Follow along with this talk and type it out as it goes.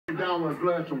down with a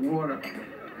glass of water.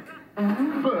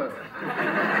 First.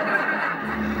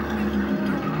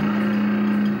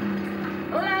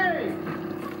 Hey!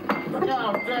 Look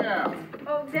out there!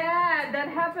 Oh, Dad, that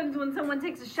happens when someone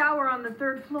takes a shower on the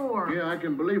 3rd floor. Yeah, I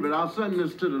can believe it. I'll send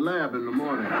this to the lab in the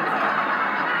morning.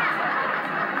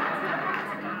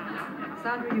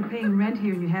 Sondra, you're paying rent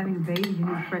here and you're having a baby. You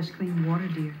need fresh, clean water,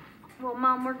 dear. Well,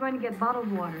 Mom, we're going to get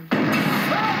bottled water.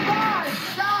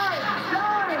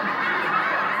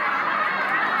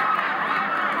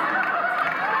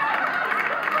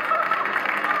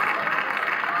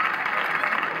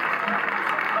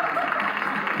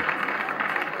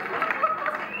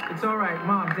 It's all right,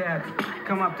 Mom, Dad.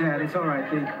 Come up, Dad. It's all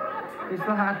right. It's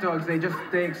the hot dogs. They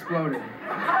exploded.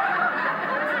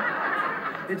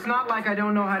 It's not like I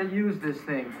don't know how to use this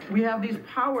thing. We have these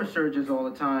power surges all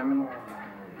the time.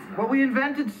 Well, we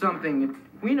invented something.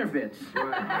 Wiener bits.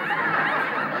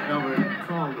 Elvin,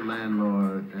 call the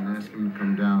landlord and ask him to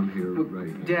come down here right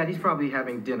now. Dad, he's probably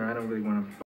having dinner. I don't really want to...